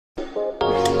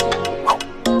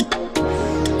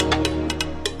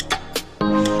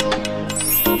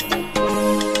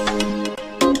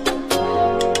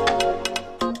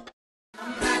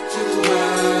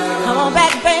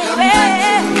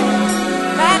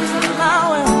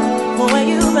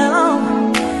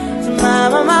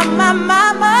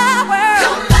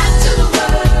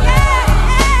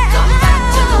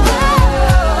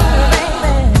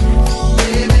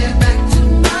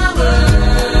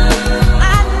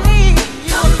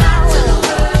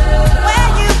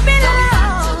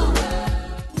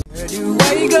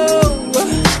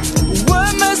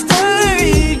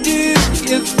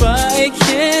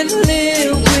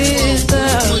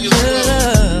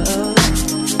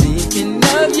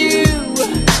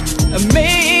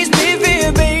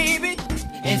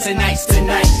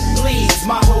Tonight, please,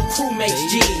 my whole crew makes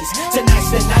G's. Tonight's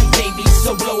the night, baby,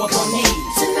 so blow up on me.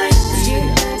 Tonight,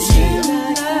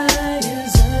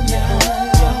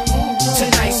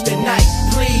 tonight's the night,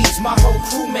 please, my whole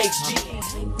crew makes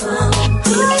G's.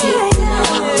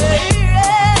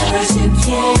 First you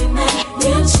came and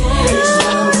you changed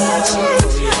my world.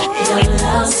 Your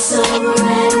love so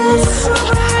reckless.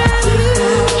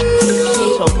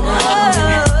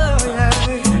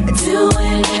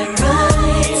 Doing it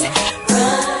right.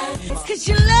 Cause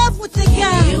you love what they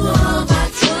got. You all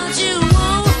got what you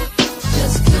want.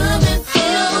 Just come and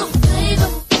feel the flavor.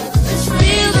 Just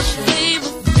feel the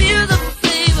flavor. Feel the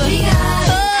flavor. We got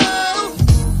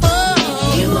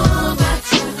you all got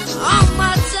all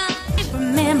my time.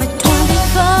 Remember 24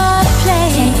 to play.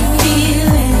 Can you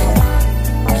feel it?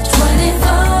 24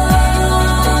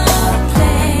 to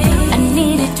play. I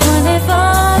needed 24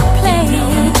 to play.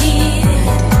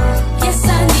 Yes,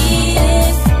 I need it.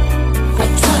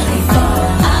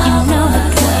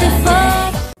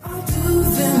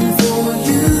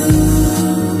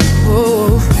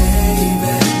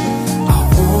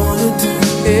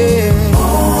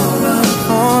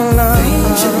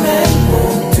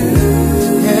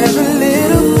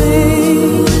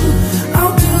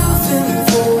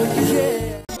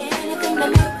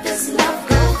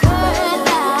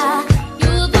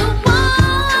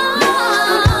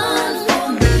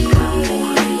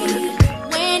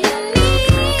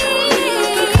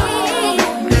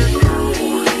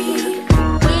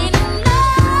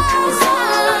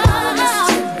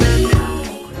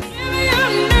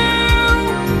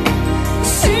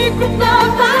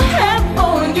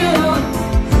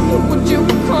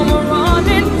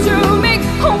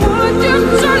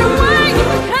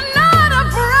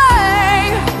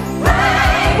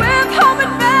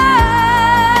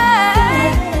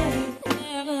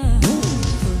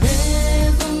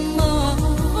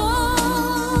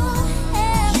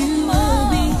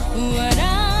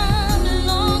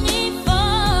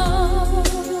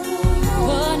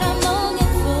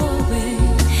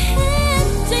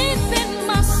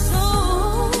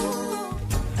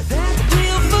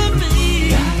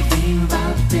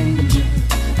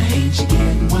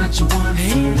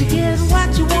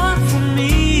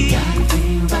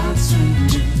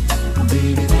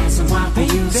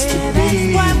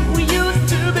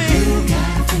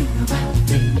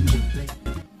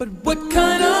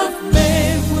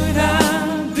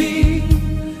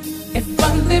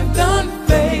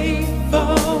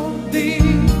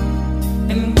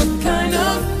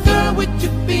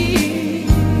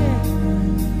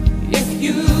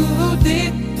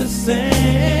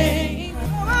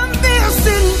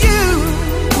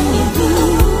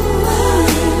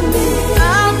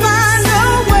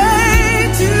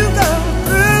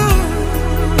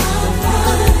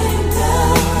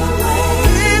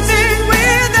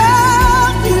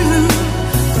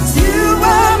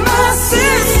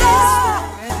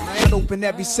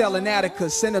 Every cell in Attica,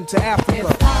 send them to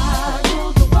Africa.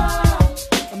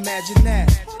 Imagine that.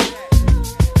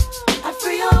 I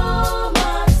free all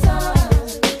my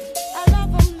sons. I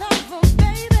love them,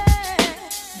 baby.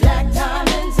 Black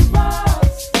diamonds and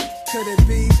pearls. Could it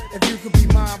be, if you could be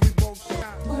mine, we both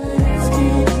die.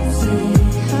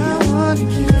 I want to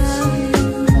kiss you.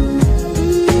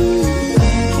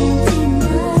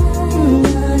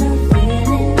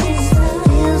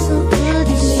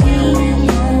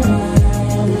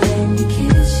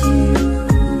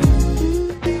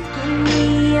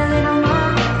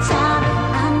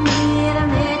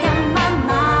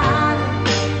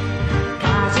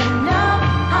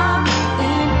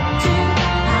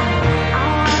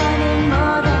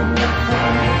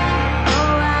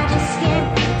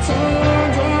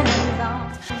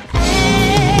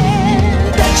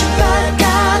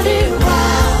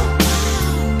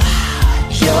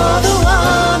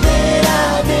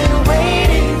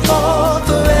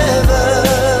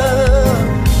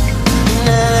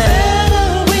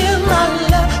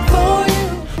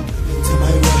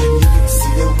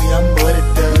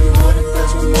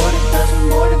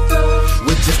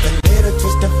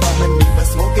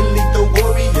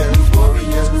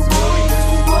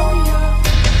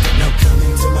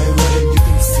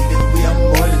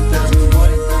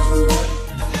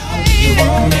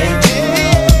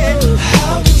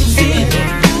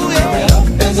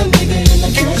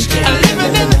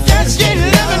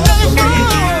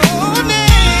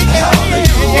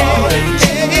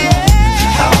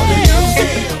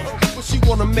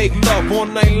 all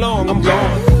night long, I'm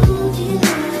gone.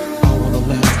 I wanna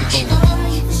laugh with you.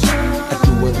 I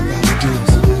do what I gotta do.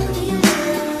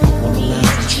 I wanna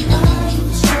laugh with you.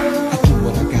 I do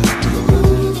what I gotta do.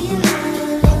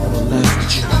 I wanna laugh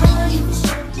with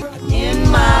you. In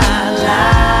my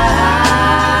life,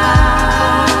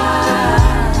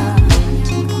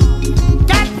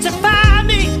 got to find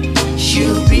me.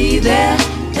 She'll be there,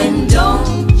 and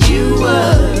don't you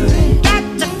worry. Got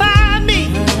to find me.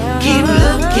 Keep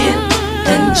looking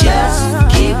and just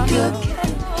keep cooking.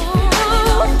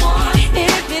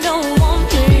 If you don't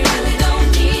want me,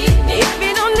 if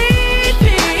you don't need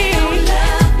me,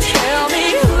 tell me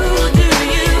who do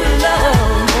you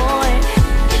love, boy?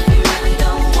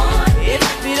 If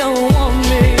you don't want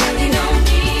me, if you don't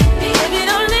need me,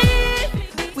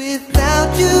 without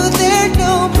you there's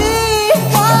no me.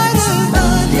 Why do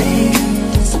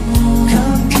Mondays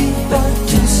come but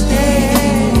to stay?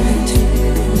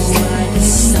 Why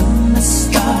does summer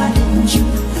start in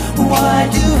June? Why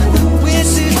do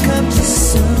winters come too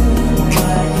soon?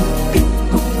 Why do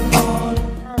people fall?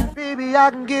 Baby, I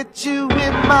can get you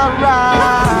in my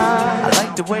ride. I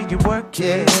like the way you work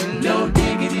it, no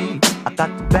diggity. I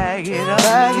got to bag it up.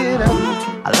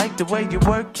 I like the way you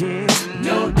work it,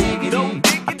 no diggity.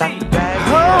 I got to bag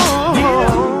it up.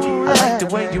 I like the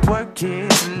way you work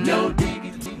it, no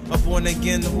diggity. I'm born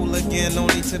again, the hooligan,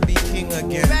 only to be king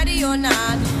again. Ready or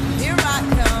not, here I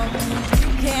come.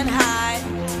 You can't hide.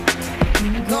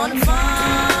 Gonna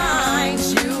find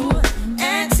you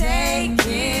and take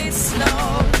it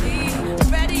slowly.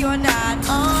 Ready or not,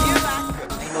 here I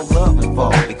come. Ain't no love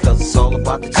involved because it's all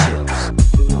about the chips.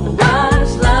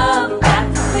 What's love got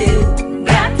to do?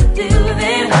 Got to do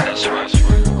then. That's right.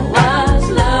 What's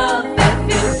love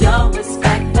if you don't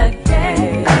respect the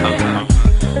game?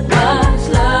 What's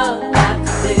love got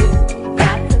to do?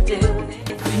 Got to do then.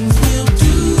 Things we'll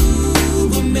do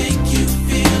will make you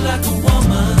feel like a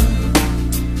woman.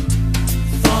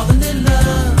 Falling in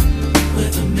love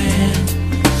with a man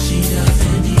she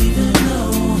doesn't even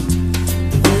know.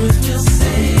 The words we'll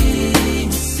say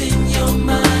will send your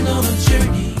mind on a journey.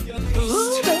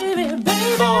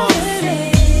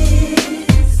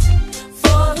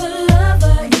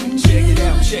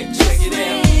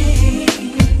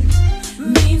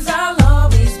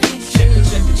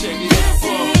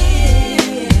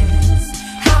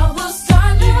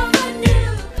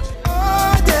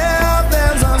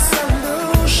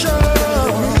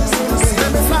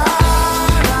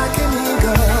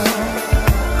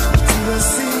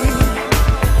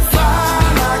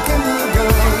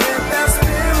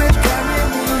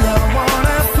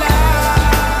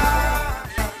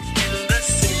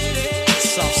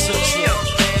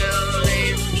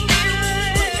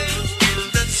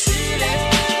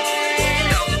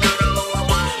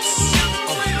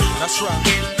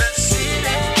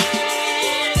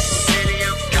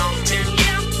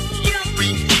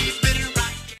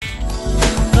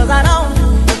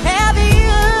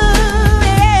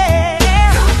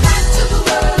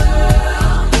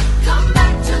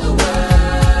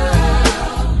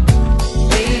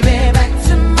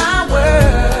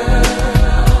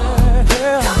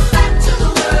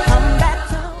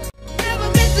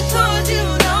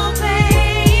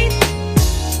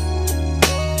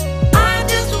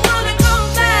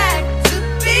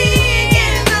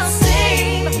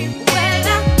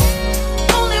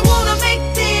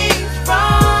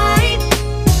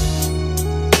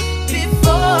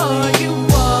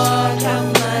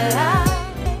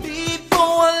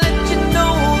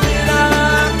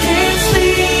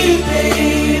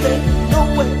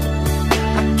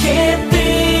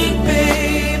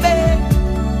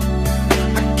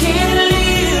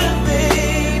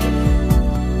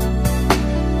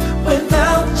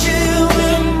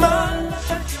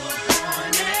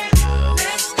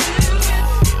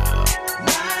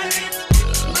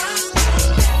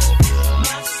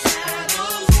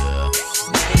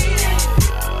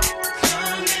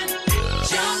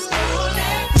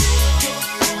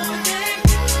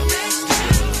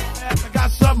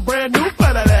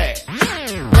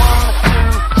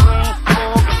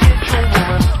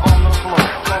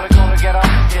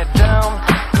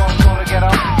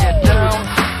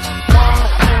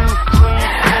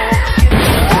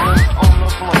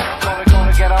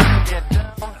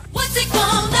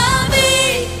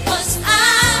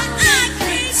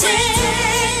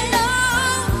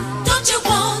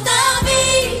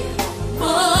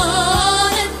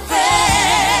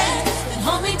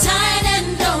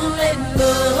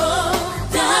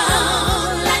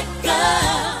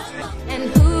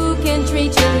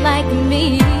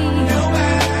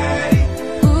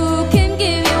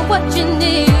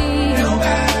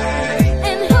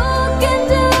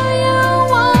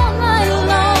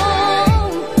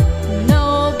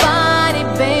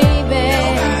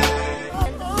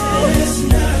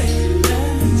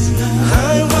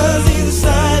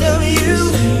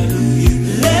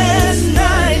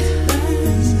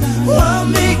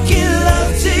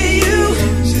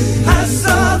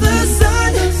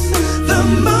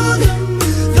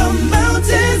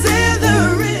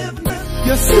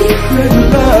 secret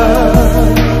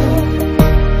love.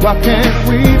 Why can't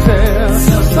we tell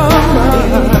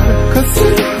somebody? 'Cause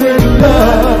secret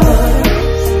love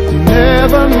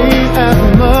never mean as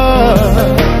much.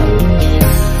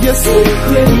 Your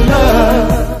secret love